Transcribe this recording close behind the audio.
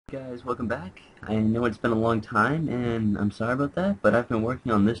Guys, welcome back. I know it's been a long time and I'm sorry about that, but I've been working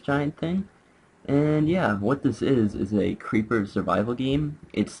on this giant thing. And yeah, what this is a creeper survival game.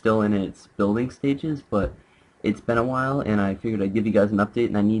 It's still in its building stages, but it's been a while and I figured I'd give you guys an update,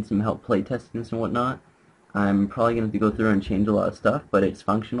 and I need some help playtesting this and whatnot. I'm probably going to have to go through and change a lot of stuff, but it's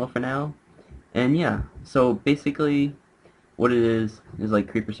functional for now. And yeah, so basically what it is like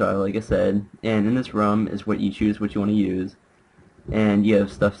creeper survival, like I said, and in this room is what you choose what you want to use. And you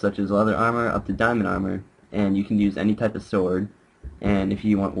have stuff such as leather armor up to diamond armor, and you can use any type of sword. And if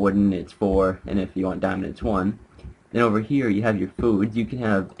you want wooden, it's 4, and if you want diamond, it's 1. Then over here you have your foods. You can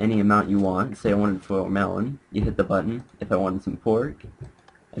have any amount you want. Say I wanted 4 melon, you hit the button. If I wanted some pork,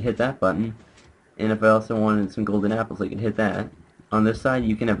 I'd hit that button. And if I also wanted some golden apples, I could hit that. On this side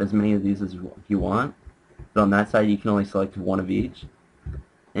you can have as many of these as you want, but on that side you can only select 1 of each.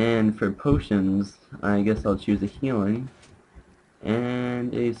 And for potions, I guess I'll choose a healing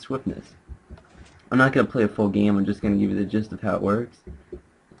and a swiftness. I'm not going to play a full game, I'm just going to give you the gist of how it works.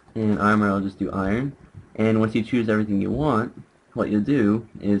 And armor, I'll just do iron. And once you choose everything you want, what you'll do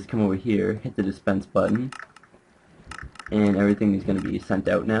is come over here, hit the dispense button, and everything is going to be sent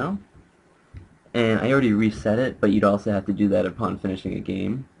out now. And I already reset it, but you'd also have to do that upon finishing a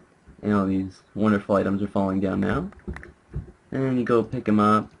game. And all these wonderful items are falling down now. And you go pick them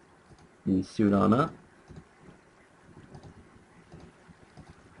up, and you suit on up.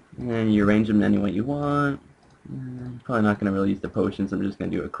 And you arrange them any way you want. Probably not going to really use the potions, I'm just going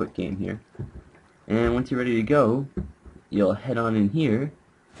to do a quick game here. And once you're ready to go, you'll head on in here,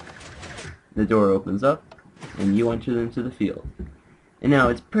 the door opens up, and you enter into the field. And now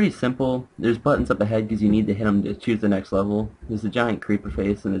it's pretty simple. There's buttons up ahead because you need to hit them to choose the next level. There's a giant creeper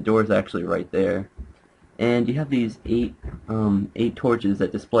face, and the door is actually right there. And you have these eight torches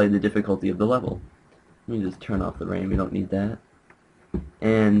that display the difficulty of the level. Let me just turn off the rain, we don't need that.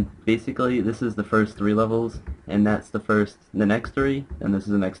 And basically this is the first 3 levels, and that's the next 3, and this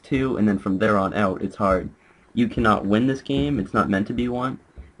is the next 2, and then from there on out it's hard. You cannot win this game, it's not meant to be won,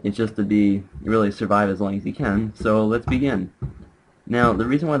 it's just to be really survive as long as you can. So let's begin. Now the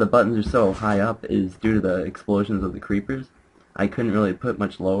reason why the buttons are so high up is due to the explosions of the creepers. I couldn't really put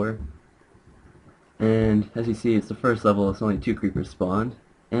much lower. And as you see, it's the first level, it's only 2 creepers spawned,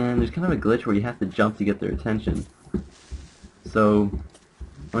 and there's kind of a glitch where you have to jump to get their attention. So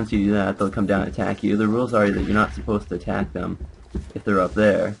once you do that, they'll come down and attack you. The rules are that you're not supposed to attack them if they're up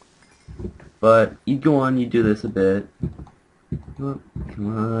there. But you go on, you do this a bit. Oh,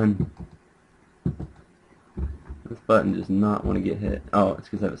 come on. This button does not want to get hit. Oh, it's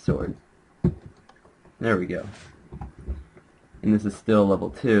because I have a sword. There we go. And this is still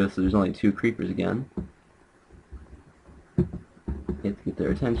level 2, so there's only 2 creepers again. You have to get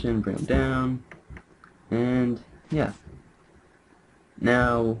their attention, bring them down, and yeah.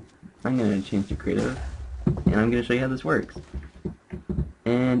 Now, I'm going to change to creative, and I'm going to show you how this works.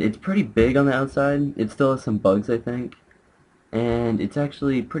 And it's pretty big on the outside. It still has some bugs, I think. And it's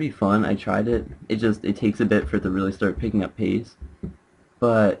actually pretty fun. I tried it. It takes a bit for it to really start picking up pace.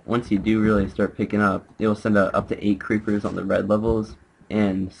 But once you do really start picking up, it will send out up to 8 creepers on the red levels,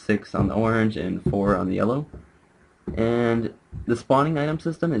 and 6 on the orange, and 4 on the yellow. And the spawning item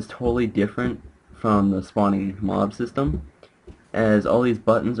system is totally different from the spawning mob system, as all these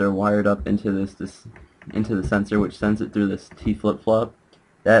buttons are wired up into into the sensor, which sends it through this T flip-flop.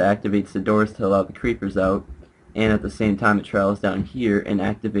 That activates the doors to allow the creepers out, and at the same time it travels down here and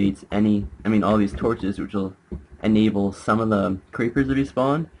activates all these torches, which will enable some of the creepers to be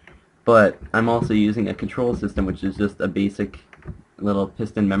spawned. But I'm also using a control system, which is just a basic little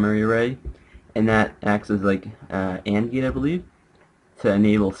piston memory array, and that acts as like AND gate, I believe, to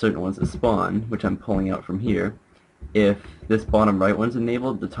enable certain ones to spawn, which I'm pulling out from here. If this bottom right one's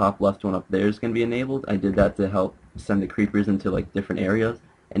enabled, the top left one up there is going to be enabled. I did that to help send the creepers into like different areas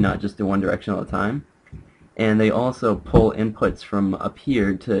and not just in one direction all the time. And they also pull inputs from up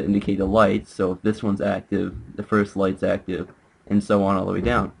here to indicate the lights, so if this one's active, the first light's active, and so on all the way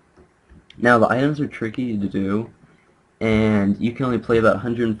down. Now the items are tricky to do, and you can only play about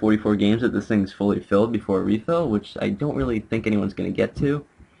 144 games if this thing's fully filled before a refill, which I don't really think anyone's going to get to.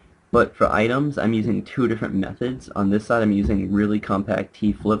 But for items, I'm using 2 different methods. On this side, I'm using really compact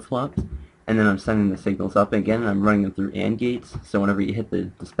T flip-flops, and then I'm sending the signals up again, and I'm running them through AND gates, so whenever you hit the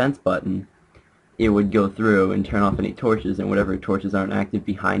dispense button, it would go through and turn off any torches, and whatever torches aren't active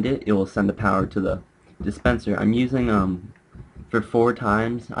behind it, it will send the power to the dispenser. I'm using, for 4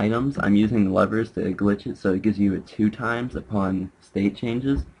 times items, I'm using levers to glitch it, so it gives you a 2 times upon state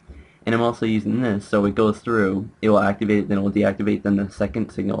changes. And I'm also using this, so it goes through, it will activate it, then it will deactivate, then the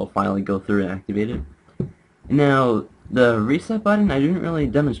second signal will finally go through and activate it. And now, The reset button I didn't really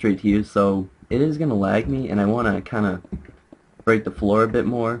demonstrate to you, so it is going to lag me, and I want to kind of break the floor a bit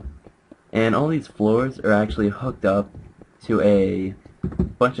more. And all these floors are actually hooked up to a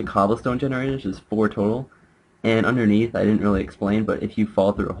bunch of cobblestone generators. There's 4 total. And underneath, I didn't really explain, but if you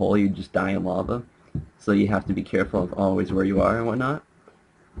fall through a hole, you just die in lava. So you have to be careful of always where you are and whatnot.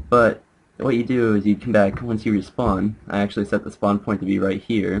 But what you do is you come back once you respawn. I actually set the spawn point to be right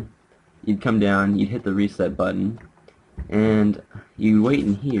here. You'd come down, you'd hit the reset button, and you wait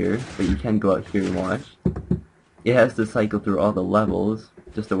in here, but you can go out here and watch. It has to cycle through all the levels,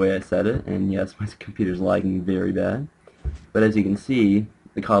 just the way I said it, and yes, my computer's lagging very bad. But as you can see,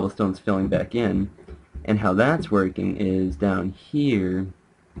 the cobblestone's filling back in, and how that's working is down here,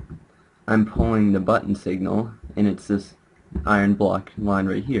 I'm pulling the button signal, and it's this iron block line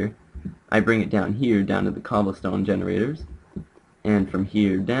right here. I bring it down here, down to the cobblestone generators, and from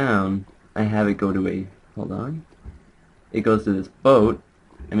here down, I have it go to a, hold on, it goes to this boat,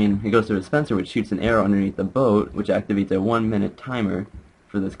 it goes to a dispenser which shoots an arrow underneath the boat, which activates a 1-minute timer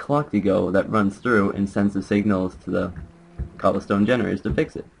for this clock to go that runs through and sends the signals to the cobblestone generators to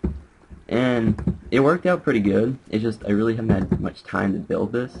fix it. And it worked out pretty good. It's just I really haven't had much time to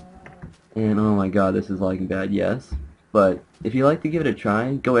build this. And oh my god, this is lagging bad, yes. But if you like to give it a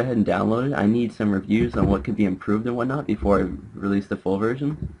try, go ahead and download it. I need some reviews on what could be improved and whatnot before I release the full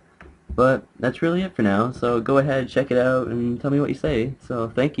version. But that's really it for now, so go ahead, check it out, and tell me what you say. So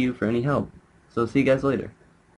thank you for any help. So see you guys later.